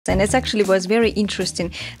And it actually was very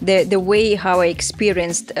interesting, the way how I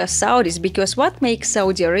experienced Saudis, because what makes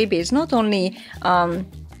Saudi Arabia is not only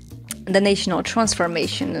the national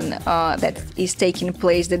transformation that is taking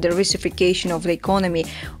place, the diversification of the economy.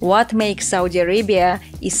 What makes Saudi Arabia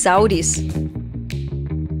is Saudis.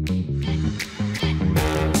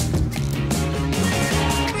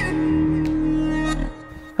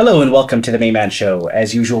 Hello and welcome to the Mayman Show.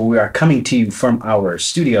 As usual, we are coming to you from our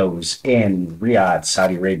studios in Riyadh,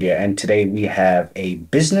 Saudi Arabia. And today we have a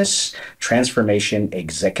business transformation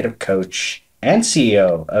executive coach and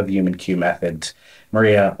CEO of Human Q Method,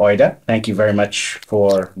 Maryia Oayda. Thank you very much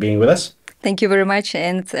for being with us. Thank you very much.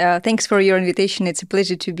 And thanks for your invitation. It's a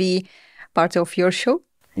pleasure to be part of your show.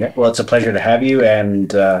 Yeah, well, it's a pleasure to have you, and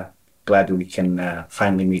glad that we can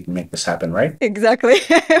finally meet and make this happen, right? Exactly.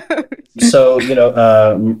 So,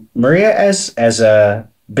 Maryia, as a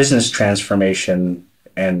business transformation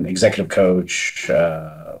and executive coach,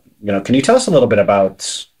 can you tell us a little bit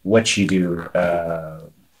about what you do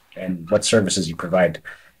and what services you provide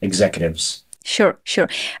executives? Sure.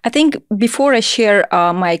 I think before I share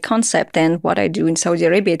my concept and what I do in Saudi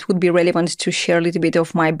Arabia, it would be relevant to share a little bit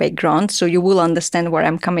of my background so you will understand where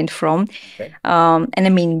I'm coming from. Okay. And I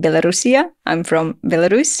mean Belarusia. I'm from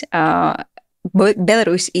Belarus.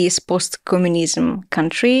 Belarus is post-communism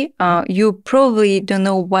country. You probably don't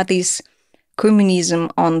know what is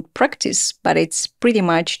communism on practice, but it's pretty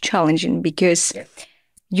much challenging because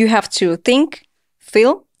you have to think,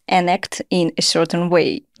 feel, and act in a certain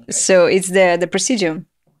way. Okay. So it's the procedure.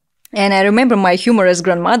 And I remember my humorous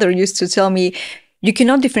grandmother used to tell me, you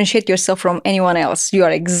cannot differentiate yourself from anyone else. You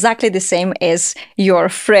are exactly the same as your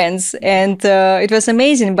friends. And it was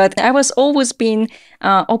amazing. But I was always been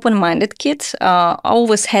open-minded kid.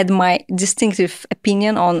 Always had my distinctive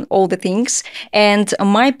opinion on all the things. And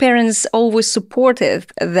my parents always supported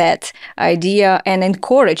that idea and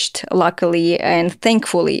encouraged, luckily and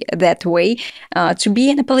thankfully that way, to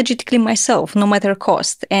be unapologetically myself, no matter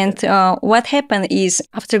cost. And what happened is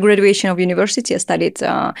after graduation of university, I studied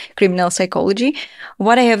criminal psychology.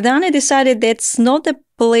 What I have done, I decided that's not the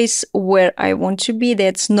place where I want to be.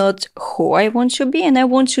 That's not who I want to be. And I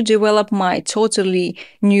want to develop my totally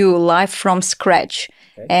new life from scratch.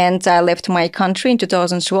 Okay. And I left my country in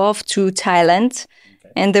 2012 to Thailand.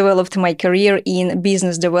 Okay. And developed my career in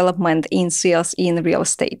business development, in sales, in real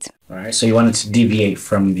estate. All right. So you wanted to deviate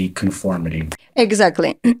from the conformity.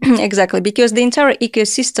 Exactly. Exactly. Because the entire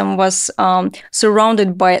ecosystem was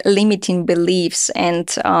surrounded by limiting beliefs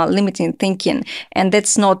and limiting thinking. And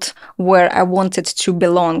that's not where I wanted to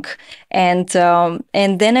belong. And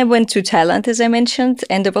then I went to Thailand, as I mentioned,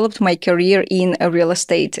 and developed my career in real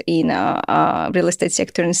estate, in real estate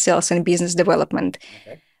sector, in sales and business development.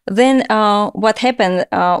 Okay. Then what happened,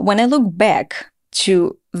 when I look back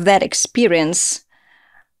to that experience,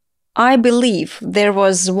 I believe there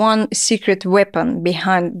was one secret weapon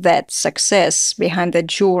behind that success, behind that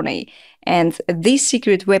journey. And this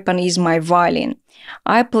secret weapon is my violin.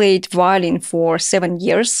 I played violin for 7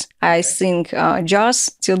 years. I sing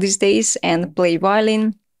jazz till these days and play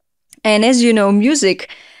violin. And as you know, music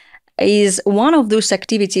is one of those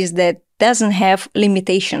activities that doesn't have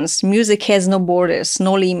limitations. Music has no borders,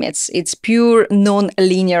 no limits. It's pure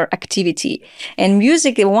non-linear activity. And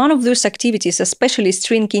music is one of those activities, especially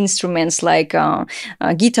string instruments like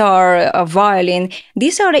guitar, violin.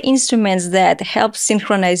 These are the instruments that help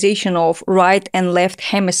synchronization of right and left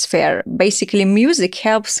hemisphere. Basically, music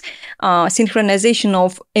helps synchronization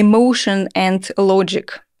of emotion and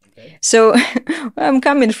logic. Okay. So I'm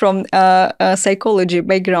coming from a psychology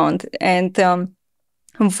background, and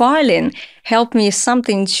violin helped me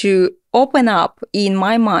something to open up in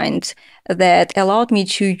my mind that allowed me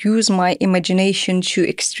to use my imagination to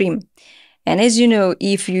extreme. And as you know,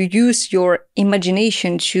 if you use your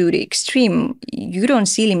imagination to the extreme, you don't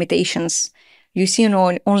see limitations. You see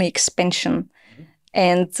only expansion.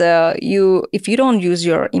 And if you don't use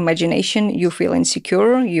your imagination, you feel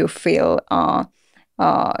insecure, you feel a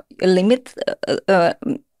limit.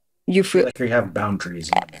 You feel like you have boundaries.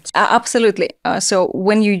 Absolutely. So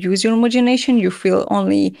when you use your imagination, you feel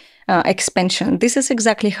only expansion. This is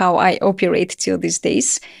exactly how I operate till these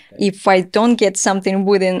days. Okay. If I don't get something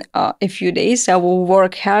within a few days, I will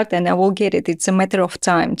work hard and I will get it. It's a matter of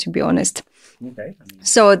time, to be honest. Okay.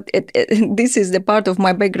 So this is the part of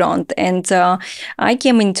my background. And I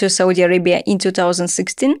came into Saudi Arabia in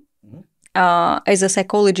 2016 as a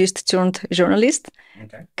psychologist turned journalist.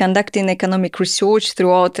 Okay. Conducting economic research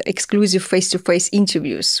throughout exclusive face-to-face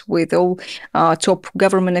interviews with all top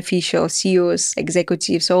government officials, CEOs,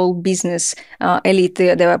 executives, all business elite,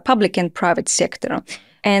 the public and private sector.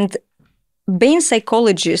 And being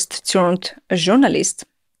psychologist turned journalist,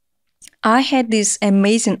 I had this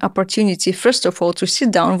amazing opportunity, first of all, to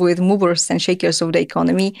sit down with movers and shakers of the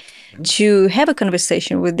economy, to have a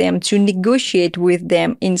conversation with them, to negotiate with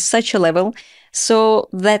them in such a level so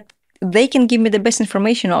that they can give me the best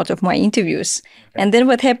information out of my interviews. And then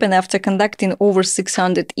what happened after conducting over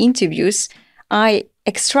 600 interviews, I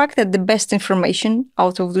extracted the best information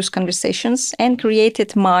out of those conversations and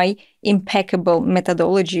created my impeccable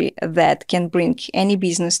methodology that can bring any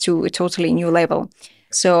business to a totally new level.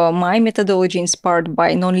 So my methodology inspired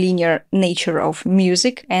by nonlinear nature of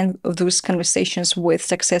music and those conversations with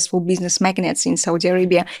successful business magnates in Saudi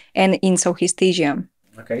Arabia and in Southeast Asia.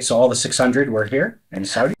 Okay, so all the 600 were here in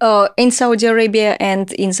Saudi? In Saudi Arabia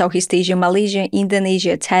and in Southeast Asia, Malaysia,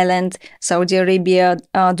 Indonesia, Thailand, Saudi Arabia,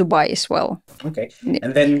 Dubai as well. Okay.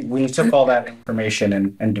 And then when you took all that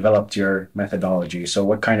information and developed your methodology, so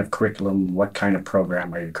what kind of curriculum, what kind of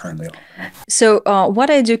program are you currently offering? So what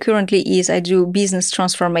I do currently is I do business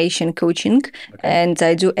transformation coaching, and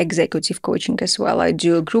I do executive coaching as well. I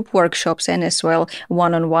do group workshops and as well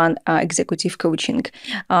one-on-one executive coaching.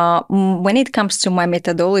 When it comes to my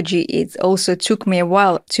methodology, it also took me a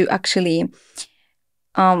while to actually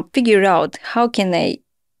figure out how can I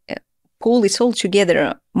pull this all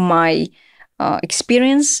together. My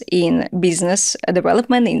experience in business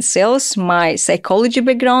development, in sales, my psychology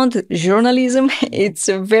background, journalism. It's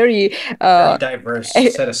a very diverse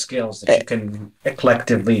set of skills that you can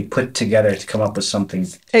collectively put together to come up with something.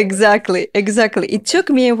 Exactly. It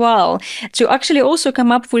took me a while to actually also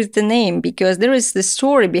come up with the name, because there is the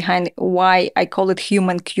story behind why I call it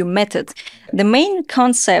Human Q method. The main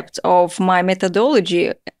concept of my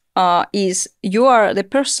methodology is you are the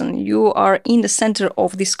person, you are in the center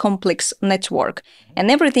of this complex network,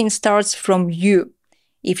 and everything starts from you.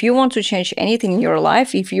 If you want to change anything in your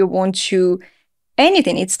life, if you want to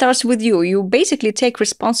anything, it starts with you. You basically take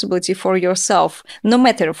responsibility for yourself, no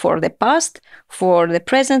matter for the past, for the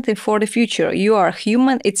present, and for the future. You are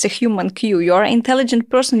human. It's a human Q. You are an intelligent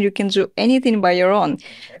person. You can do anything by your own.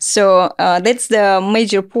 So that's the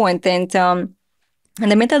major point. And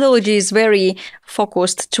the methodology is very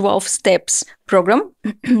focused 12 steps program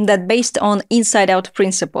that based on inside-out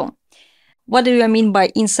principle. What do I mean by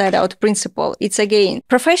inside-out principle? It's again,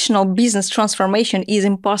 professional business transformation is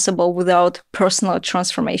impossible without personal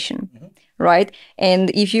transformation, right? And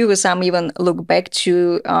if you, Sam, even look back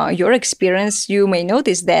to your experience, you may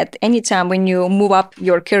notice that anytime when you move up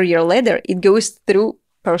your career ladder, it goes through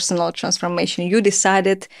personal transformation. You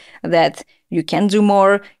decided that you can do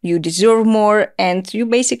more, you deserve more, and you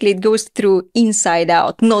basically, it goes through inside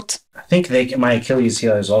out, not. I think my Achilles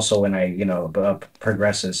heel is also when I,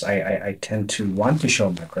 progresses, I tend to want to show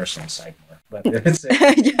my personal side more, but it's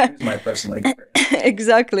my personal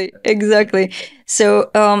experience. Exactly.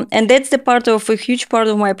 So, and that's the part of a huge part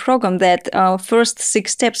of my program, that first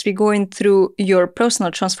 6 steps we're going through your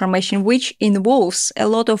personal transformation, which involves a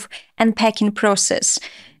lot of unpacking process.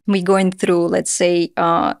 We're going through, let's say,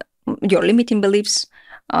 your limiting beliefs,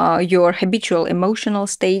 your habitual emotional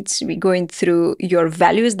states. We're going through your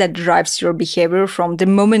values that drives your behavior from the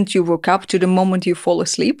moment you woke up to the moment you fall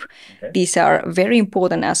asleep. Okay. These are very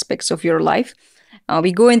important aspects of your life.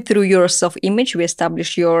 We're going through your self-image. We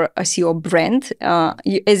establish your SEO brand.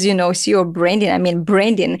 As you know, SEO branding,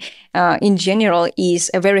 branding in general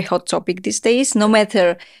is a very hot topic these days. No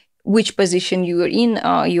matter which position you're in,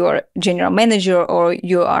 you're general manager or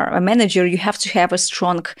you are a manager, you have to have a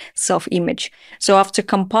strong self-image. So after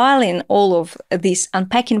compiling all of this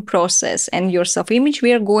unpacking process and your self-image,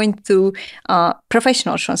 we are going through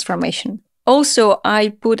professional transformation. Also, I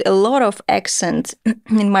put a lot of accent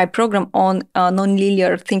in my program on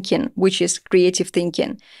non-linear thinking, which is creative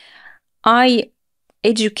thinking. I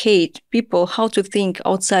educate people how to think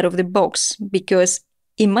outside of the box, because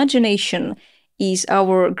imagination is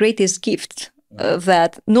our greatest gift,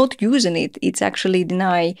 that not using it, it's actually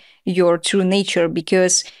deny your true nature,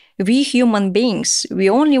 because we human beings, we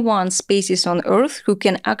only want species on Earth who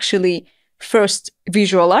can actually first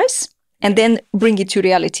visualize and then bring it to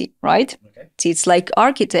reality, right? Okay. It's like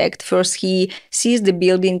architect, first he sees the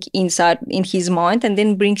building inside in his mind and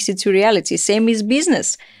then brings it to reality. Same is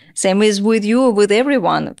business. Same is with you, with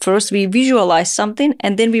everyone. First, we visualize something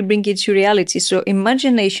and then we bring it to reality. So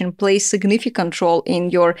imagination plays significant role in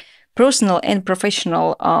your personal and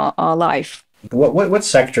professional life. What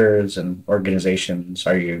sectors and organizations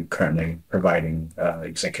are you currently providing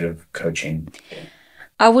executive coaching?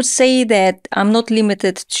 I would say that I'm not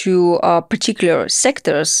limited to particular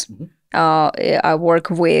sectors. I work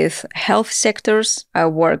with health sectors. I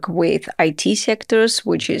work with IT sectors,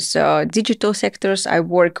 which is digital sectors. I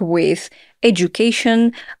work with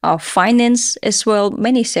education, finance as well,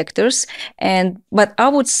 many sectors. But I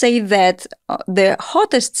would say that the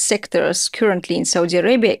hottest sectors currently in Saudi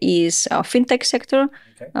Arabia is fintech sector.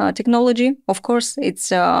 Okay. Technology, of course, it's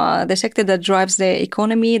the sector that drives the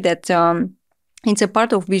economy. It's a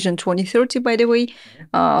part of Vision 2030, by the way.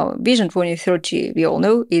 Vision 2030, we all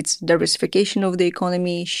know, it's diversification of the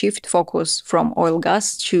economy, shift focus from oil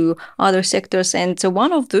gas to other sectors, and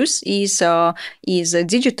one of those is a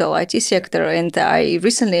digital IT sector. And I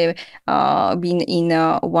recently been in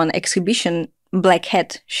one exhibition, Black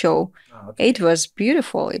Hat show. Oh, okay. It was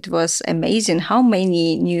beautiful. It was amazing how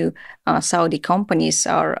many new Saudi companies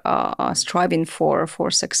are striving for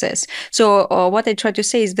success. So what I try to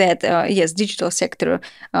say is that yes, digital sector,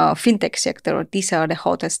 fintech sector, these are the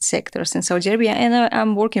hottest sectors in Saudi Arabia, and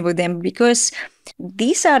I'm working with them because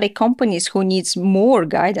these are the companies who needs more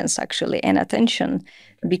guidance actually and attention,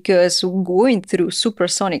 because going through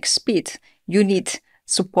supersonic speed, you need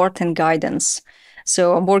support and guidance.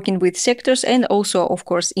 So I'm working with sectors and also, of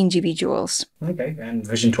course, individuals. Okay, and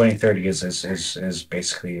Vision 2030 is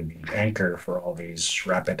basically the anchor for all these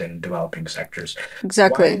rapid and developing sectors. Why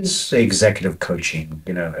Exactly. is executive coaching,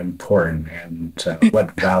 important, and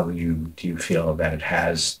what value do you feel that it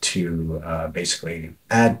has to basically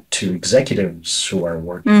add to executives who are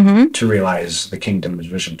working to realize the Kingdom's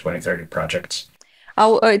Vision 2030 projects?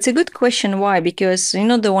 It's a good question. Why? Because you're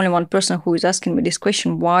not the only one person who is asking me this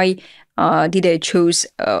question. Why did I choose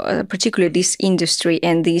particularly this industry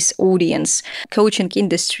and this audience? Coaching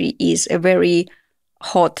industry is a very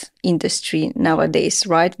hot industry nowadays,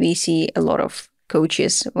 right? We see a lot of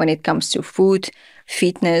coaches when it comes to food,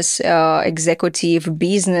 fitness, executive,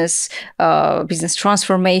 business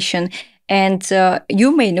transformation, and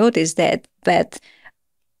you may notice that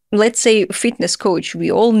let's say fitness coach,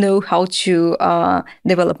 we all know how to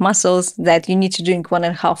develop muscles, that you need to drink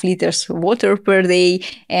 1.5 liters water per day,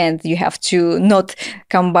 and you have to not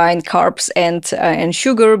combine carbs and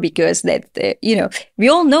sugar, because that we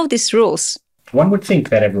all know these rules. One would think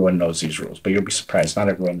that everyone knows these rules, but you'll be surprised. Not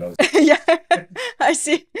everyone knows. Yeah, I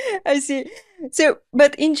see. So,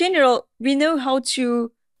 but in general, we know how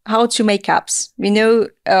to make apps. We know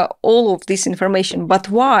all of this information, but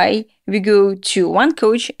why we go to one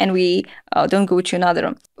coach and we don't go to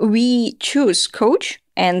another? We choose coach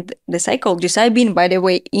and the psychologist. I've been, by the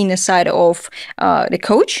way, in the side of the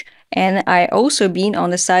coach, and I also been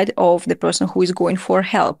on the side of the person who is going for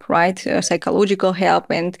help, right? Psychological help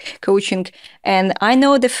and coaching. And I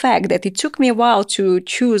know the fact that it took me a while to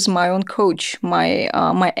choose my own coach, my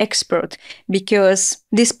expert, because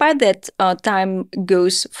despite that time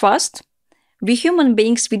goes fast, we human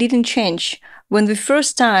beings, we didn't change. When we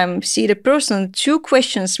first time see the person, two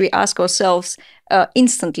questions we ask ourselves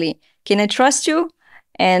instantly: Can I trust you?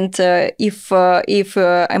 And if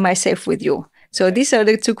am I safe with you? So these are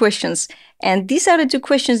the two questions. And these are the two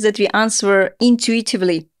questions that we answer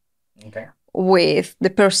intuitively with the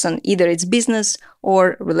person. Either it's business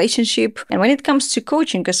or relationship. And when it comes to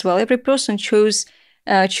coaching as well, every person choose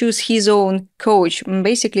his own coach,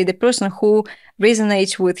 basically the person who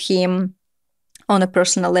resonates with him on a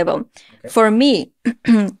personal level. For me,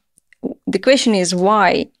 the question is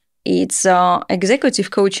why it's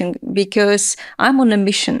executive coaching, because I'm on a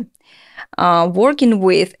mission. Working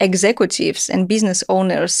with executives and business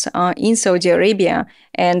owners in Saudi Arabia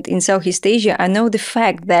and in Southeast Asia, I know the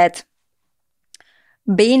fact that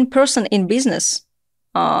being person in business,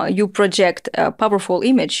 you project a powerful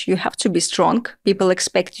image. You have to be strong. People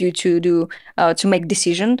expect you to make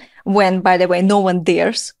decision when, by the way, no one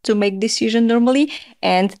dares to make decision normally.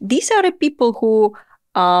 And these are the people who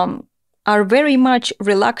are very much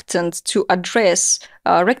reluctant to address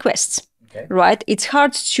requests. Right? It's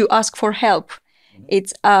hard to ask for help.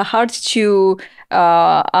 It's hard to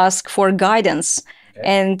ask for guidance.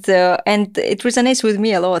 And it resonates with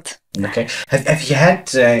me a lot. Okay. Have you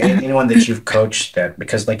had anyone that you've coached that,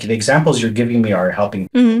 because like the examples you're giving me are helping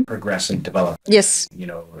progress and develop? Yes.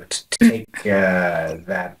 To take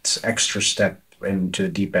that extra step into the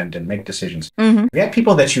deep end and make decisions. Mm-hmm. Have you had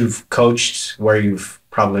people that you've coached where you've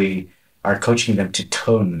probably are coaching them to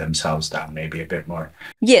tone themselves down maybe a bit more?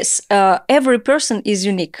 Yes, every person is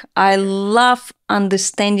unique. I love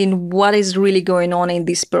understanding what is really going on in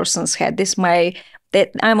this person's head.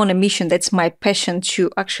 That I'm on a mission. That's my passion,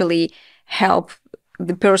 to actually help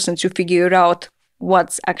the person to figure out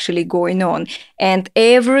what's actually going on. And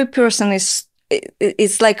every person is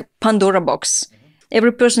like Pandora box.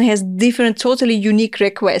 Every person has different, totally unique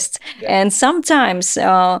requests. And sometimes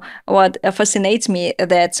what fascinates me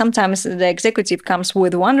that sometimes the executive comes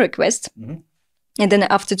with one request, and then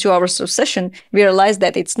after 2 hours of session, we realize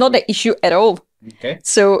that it's not an issue at all. Okay.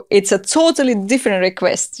 So it's a totally different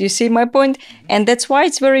request. You see my point? And that's why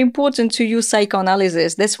it's very important to use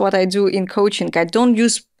psychoanalysis. That's what I do in coaching. I don't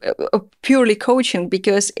use purely coaching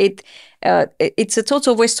because it's a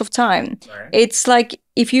total waste of time. Right. It's like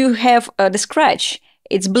if you have the scratch,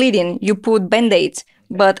 it's bleeding, you put Band-Aid.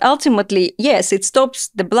 But ultimately, yes, it stops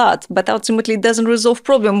the blood, but ultimately it doesn't resolve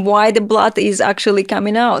problem why the blood is actually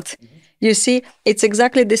coming out. You see, it's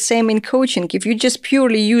exactly the same in coaching. If you just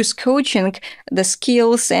purely use coaching, the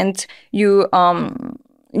skills, and you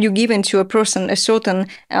give into a person a certain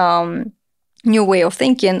new way of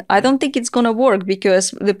thinking, I don't think it's gonna work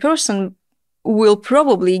because the person will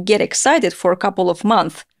probably get excited for a couple of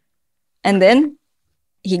months, and then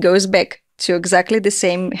he goes back to exactly the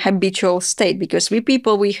same habitual state because we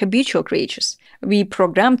people, we habitual creatures. We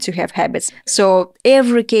programmed to have habits. So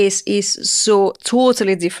every case is so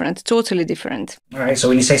totally different, totally different. All right. So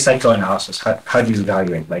when you say psychoanalysis, how do you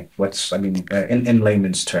evaluate? Like what's, I mean, in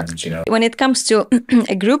layman's terms, you know? When it comes to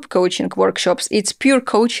a group coaching workshops, it's pure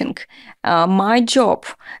coaching. My job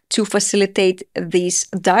to facilitate this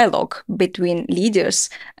dialogue between leaders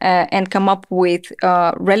and come up with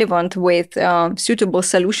relevant, with suitable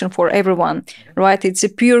solution for everyone, right? It's a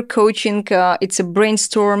pure coaching. It's a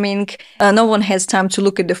brainstorming. No one has time to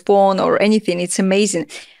look at the phone or anything. It's amazing.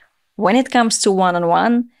 When it comes to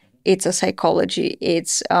one-on-one, it's a psychology.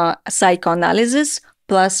 It's psychoanalysis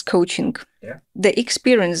plus coaching. Yeah. The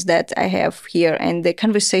experience that I have here and the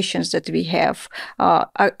conversations that we have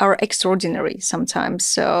are extraordinary sometimes.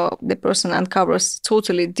 So the person uncovers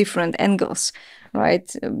totally different angles, right?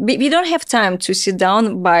 We don't have time to sit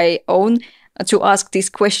down by own to ask these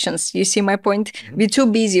questions. You see my point? We're too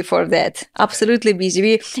busy for that. Absolutely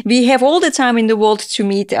busy. We have all the time in the world to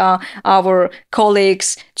meet our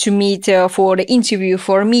colleagues, to meet for the interview,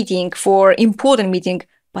 for a meeting, for important meeting.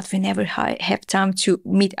 But we never have time to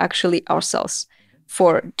meet actually ourselves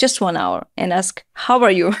for just 1 hour and ask, how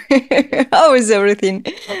are you? How is everything?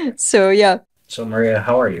 So, yeah. So Maryia,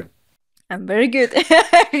 how are you? I'm very good.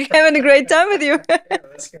 Having a great time with you. Yeah,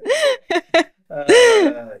 that's good.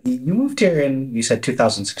 You moved here in, you said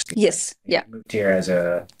 2016. Yes, yeah. You moved here as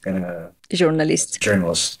a Journalist.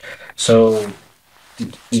 journalist. So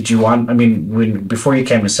did you want, I mean, before you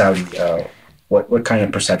came to Saudi, what kind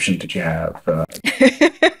of perception did you have?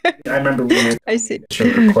 I remember we were I see.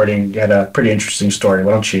 recording, you had a pretty interesting story.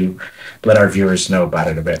 Why don't you let our viewers know about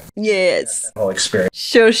it a bit? Yes. That whole experience.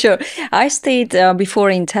 Sure. I stayed before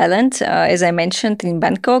in Thailand, as I mentioned, in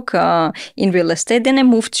Bangkok, in real estate. Then I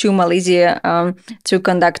moved to Malaysia to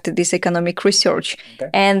conduct this economic research. Okay.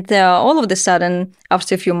 And all of a sudden,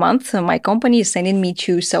 after a few months, my company is sending me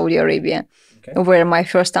to Saudi Arabia. Okay. Where my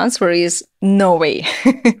first answer is, no way.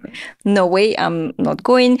 No way, I'm not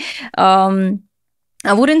going.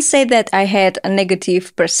 I wouldn't say that I had a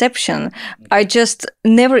negative perception. I just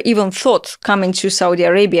never even thought coming to Saudi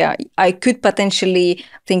Arabia. I could potentially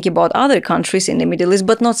think about other countries in the Middle East,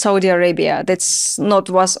 but not Saudi Arabia.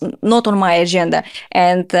 Was not on my agenda.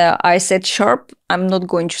 And I said sharp, I'm not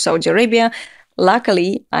going to Saudi Arabia.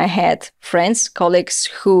 Luckily, I had friends, colleagues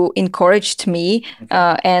who encouraged me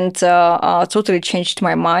and totally changed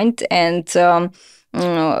my mind. And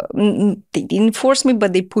they didn't force me,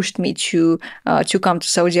 but they pushed me to come to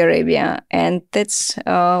Saudi Arabia. And that's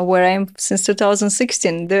where I am since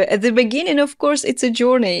 2016. At the beginning, of course, it's a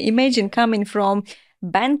journey. Imagine coming from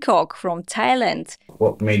Bangkok, from Thailand.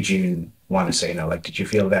 What made you want to say no? Like, did you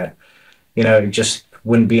feel that, it just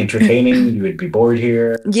wouldn't be entertaining? You would be bored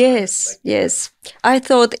here? Yes. I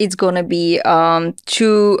thought it's gonna be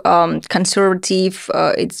too conservative.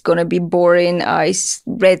 It's gonna be boring. I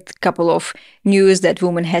read a couple of news that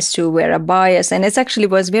woman has to wear a bias, and it actually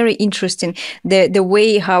was very interesting the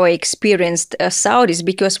way how I experienced Saudis,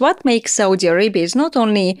 because what makes Saudi Arabia is not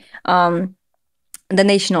only the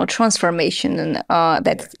national transformation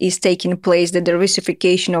that is taking place, the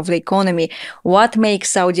diversification of the economy. What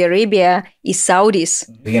makes Saudi Arabia is Saudis.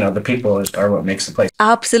 The people are what makes the place.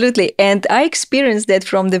 Absolutely. And I experienced that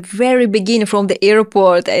from the very beginning, from the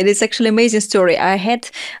airport. It is actually an amazing story. I had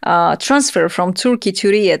transfer from Turkey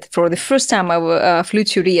to Riyadh. For the first time, I flew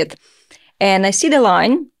to Riyadh. And I see the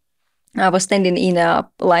line. I was standing in a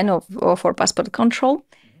line for passport control.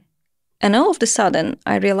 And all of a sudden,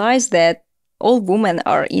 I realized that all women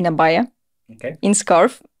are in abaya, in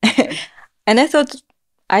scarf. Okay. And I thought,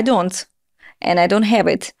 I don't have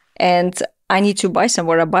it. And I need to buy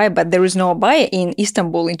somewhere a abaya, but there is no abaya in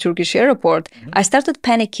Istanbul, in Turkish airport. I started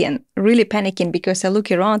panicking, really panicking, because I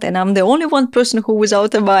look around and I'm the only one person who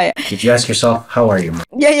without abaya. Did you ask yourself, how are you?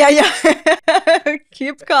 Yeah.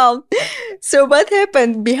 Keep calm. So what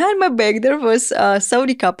happened? Behind my back, there was a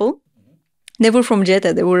Saudi couple. They were from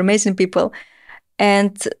Jeddah. They were amazing people.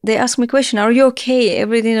 And they asked me a question, are you okay?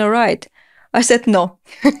 Everything all right? I said, no.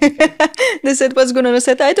 They said, what's going on? I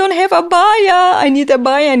said, I don't have abaya. I need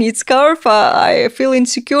abaya. I need scarf. I feel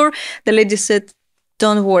insecure. The lady said,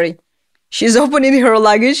 don't worry. She's opening her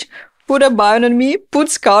luggage, put abaya on me, put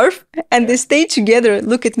scarf, and they stay together.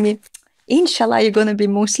 Look at me. Inshallah, you're going to be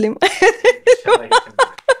Muslim.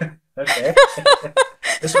 Okay.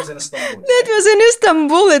 This was in Istanbul. That was in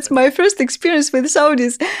Istanbul. It's my first experience with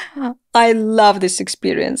Saudis. I love this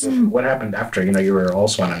experience. What happened after? You were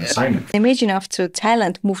also on an assignment. Imagine after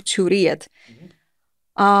Thailand moved to Riyadh.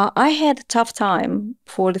 I had a tough time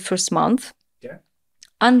for the first month. Yeah.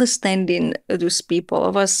 Understanding those people. I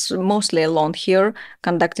was mostly alone here,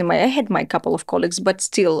 I had my couple of colleagues, but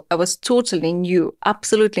still, I was totally new,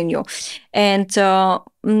 absolutely new. And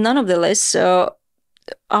nonetheless,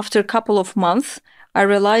 after a couple of months, I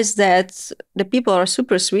realized that the people are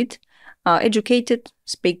super sweet, educated,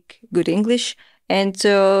 speak good English, and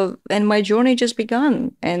my journey just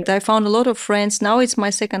began. And I found a lot of friends. Now it's my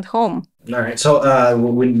second home. All right. So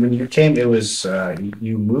when you came, it was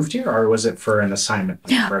you moved here, or was it for an assignment,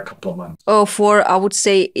 like for a couple of months? Oh, I would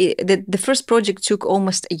say the first project took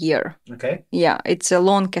almost a year. Okay. Yeah, it's a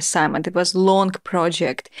long assignment. It was a long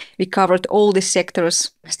project. We covered all the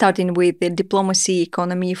sectors, starting with the diplomacy,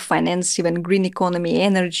 economy, finance, even green economy,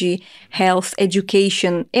 energy, health,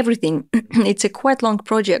 education, everything. It's a quite long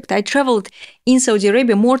project. I traveled in Saudi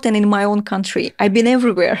Arabia more than in my own country. I've been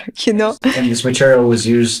everywhere, And this material was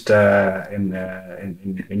used in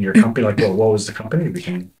your company. Like, what was the company?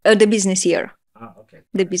 The business year. Ah, okay.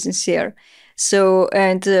 The business year. So,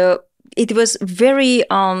 and it was very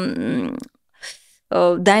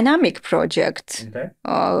dynamic project. Okay.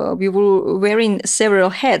 We were wearing several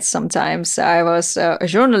hats sometimes. I was a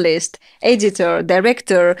journalist, editor,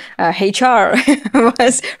 director, HR,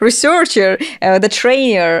 was researcher, the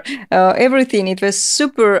trainer, everything. It was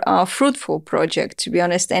super fruitful project, to be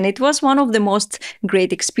honest. And it was one of the most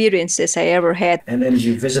great experiences I ever had. And then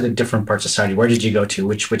you visited different parts of Saudi. Where did you go to?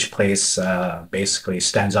 Which place basically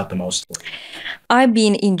stands out the most? I've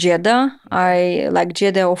been in Jeddah. I like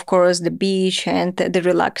Jeddah, of course, the beach and the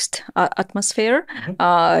relaxed atmosphere.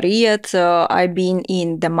 Riyadh, I've been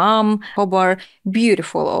in Dammam, Khobar,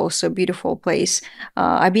 beautiful also, beautiful place.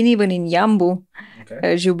 I've been even in Yambu,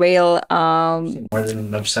 Jubail. More than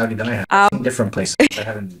enough Saudi than I have. I've seen different places. I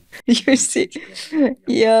haven't. You see,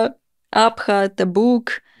 yeah, Abha,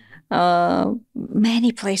 Tabuk,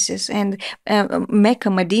 many places, and Mecca,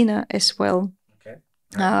 Medina as well.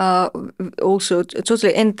 Also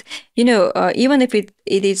totally, and even if it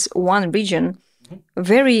is one region,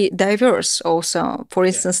 very diverse also. For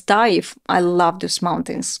instance, Taif, I love those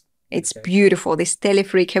mountains. It's beautiful. This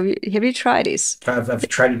teleferic, have you tried this? I've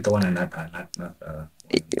tried the one in not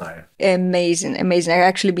Taif. Amazing. I've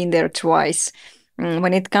actually been there twice.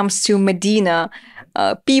 When it comes to Medina,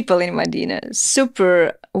 people in Medina,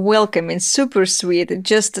 super welcoming, super sweet. It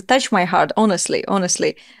just touched my heart, honestly. All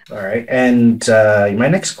right. And my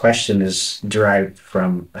next question is derived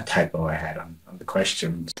from a typo I had on the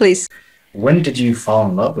questions. Please. When did you fall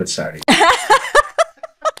in love with Saudi?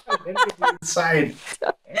 When did you decide,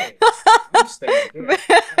 hey, I'm staying here?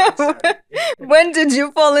 When did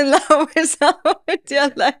you fall in love with Saudi?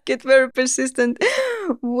 I like it, very persistent.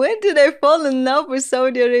 When did I fall in love with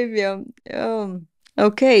Saudi Arabia?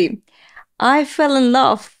 Okay. I fell in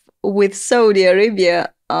love with Saudi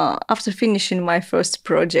Arabia after finishing my first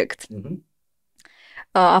project,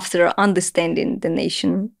 after understanding the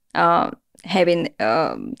nation, having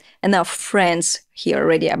enough friends here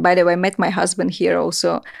already. By the way, I met my husband here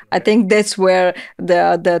also. I think that's where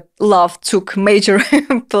the love took major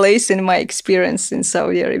place in my experience in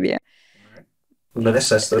Saudi Arabia.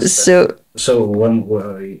 So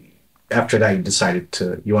when after that, you decided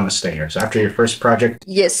you want to stay here. So after your first project,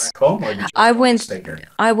 yes, back home, or did you stay here?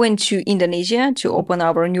 I went to Indonesia to open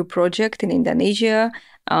our new project in Indonesia.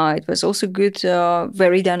 It was also good,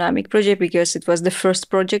 very dynamic project because it was the first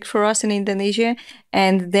project for us in Indonesia.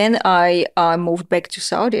 And then I moved back to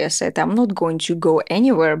Saudi. I said, I'm not going to go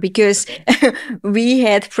anywhere because we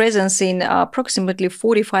had presence in approximately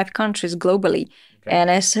 45 countries globally.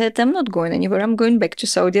 And I said, I'm not going anywhere. I'm going back to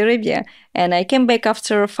Saudi Arabia. And I came back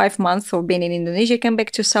after 5 months of being in Indonesia, came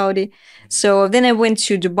back to Saudi. So then I went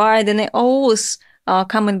to Dubai. Then I always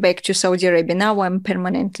coming back to Saudi Arabia. Now I'm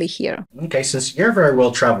permanently here. Okay, since you're a very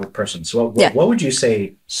well-traveled person, so Yeah. what would you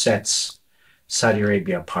say sets Saudi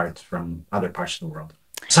Arabia apart from other parts of the world?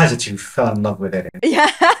 Besides that you fell in love with it. Yeah.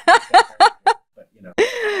 But,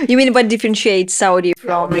 You mean what differentiates Saudi what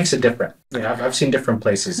from? makes it different? I've seen different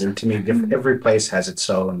places, and to me, every place has its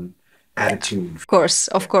own attitude. Of course,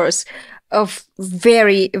 of course. Of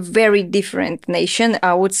very, very different nation.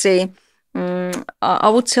 I would say, I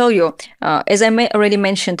would tell you, as I already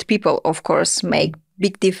mentioned, people, of course, make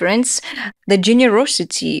big difference. The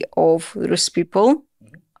generosity of those people,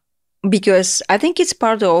 because I think it's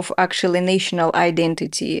part of actually national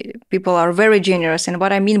identity. People are very generous, and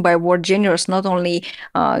what I mean by word generous, not only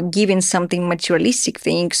giving something materialistic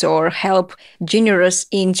things or help. Generous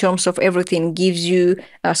in terms of everything, gives you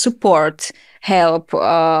support, help,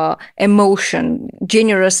 emotion.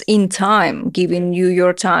 Generous in time, giving you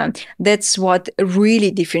your time. That's what really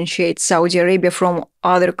differentiates Saudi Arabia from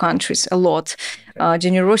other countries a lot.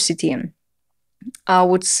 Generosity. I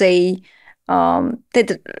would say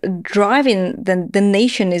that driving the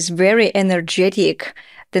nation is very energetic.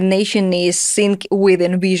 The nation is think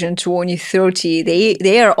within Vision 2030.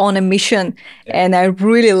 They are on a mission, and I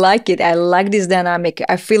really like it. I like this dynamic.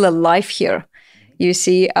 I feel alive here. You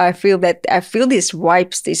see, I feel these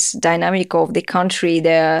vibes, this dynamic of the country,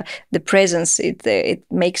 the presence. It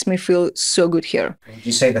makes me feel so good here. Would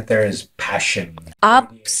you say that there is passion?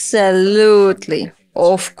 Absolutely.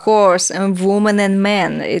 Of course, and woman and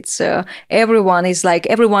man. It's everyone is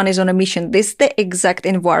on a mission. This is the exact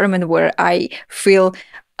environment where I feel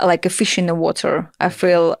like a fish in the water. I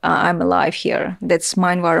feel I'm alive here. That's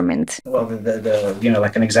my environment. Well,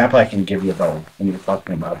 like an example I can give you about when you're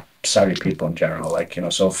talking about Saudi people in general, like,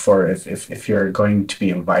 so for if you're going to be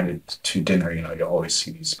invited to dinner, you always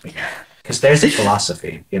see these big, because there's a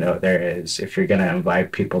philosophy, there is, if you're going to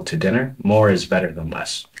invite people to dinner, more is better than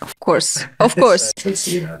less. Of course, of course.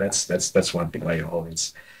 That's one thing why you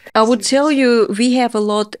always. I would tell you, we have a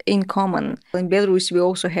lot in common. In Belarus, we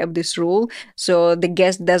also have this rule, so the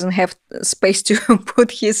guest doesn't have space to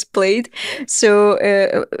put his plate. So,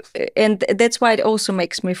 and that's why it also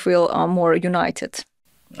makes me feel more united.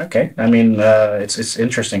 Okay, I mean, it's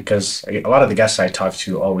interesting because a lot of the guests I talk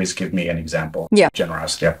to always give me an example. Yeah.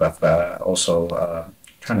 Generosity. But also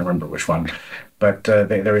trying to remember which one, but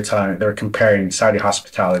they were comparing Saudi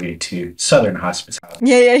hospitality to Southern hospitality.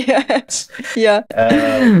 Yeah. Yeah.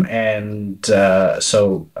 And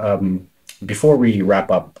so before we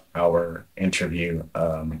wrap up our interview,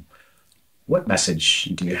 what message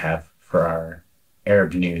do you have for our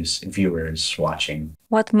Arab News viewers watching?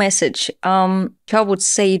 What message? I would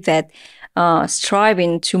say that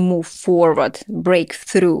striving to move forward, break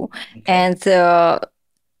through, and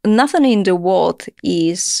nothing in the world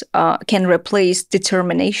can replace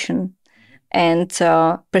determination and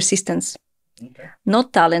persistence.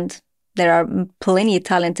 Not talent. There are plenty of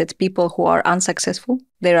talented people who are unsuccessful.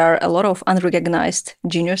 There are a lot of unrecognized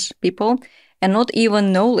genius people, and not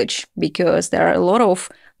even knowledge, because there are a lot of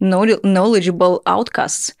knowledgeable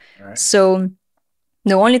outcasts. Right. So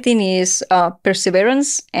the only thing is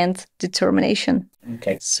perseverance and determination.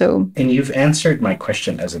 Okay. So, and you've answered my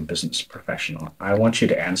question as a business professional. I want you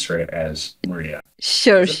to answer it as Maryia.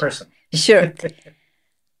 Sure. As a person. Sure.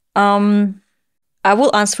 I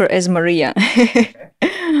will answer as Maryia.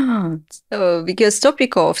 So, because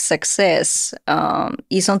topic of success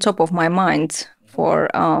is on top of my mind for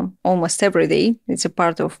almost every day. It's a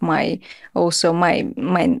part of my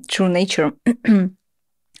true nature.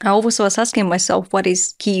 I always was asking myself what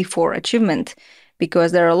is key for achievement,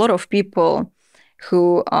 because there are a lot of people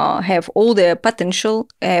who have all the potential,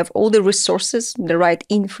 have all the resources, the right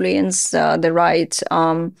influence, the right,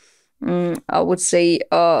 I would say,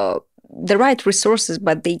 the right resources,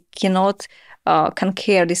 but they cannot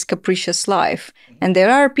conquer this capricious life. And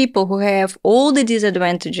there are people who have all the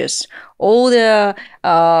disadvantages, all the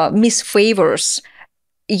misfavors,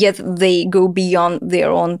 yet they go beyond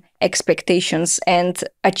their own expectations and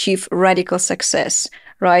achieve radical success,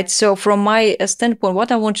 right? So from my standpoint,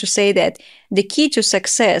 what I want to say that the key to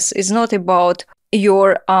success is not about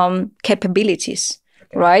your capabilities,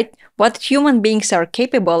 right? What human beings are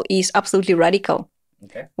capable is absolutely radical.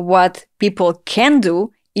 Okay. What people can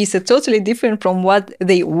do is totally different from what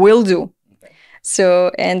they will do. Okay.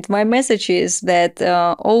 So, and my message is that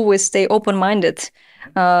always stay open-minded.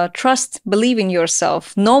 Trust, believe in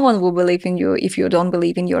yourself. No one will believe in you if you don't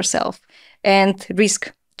believe in yourself. And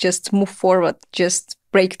risk, just move forward, just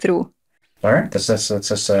break through. All right, that's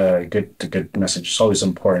just a good message. It's always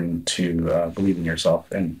important to believe in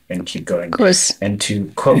yourself and keep Of going. course. And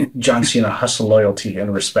to quote John Cena, hustle, loyalty,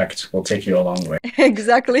 and respect will take you a long way.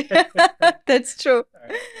 Exactly. That's true.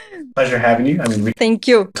 Pleasure having you. I mean, we Thank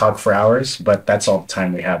you. talk for hours, but that's all the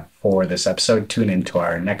time we have for this episode. Tune into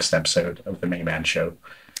our next episode of the Mayman Show.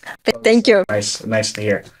 Thank you. Nice to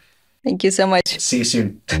hear. Thank you so much. See you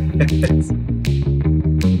soon.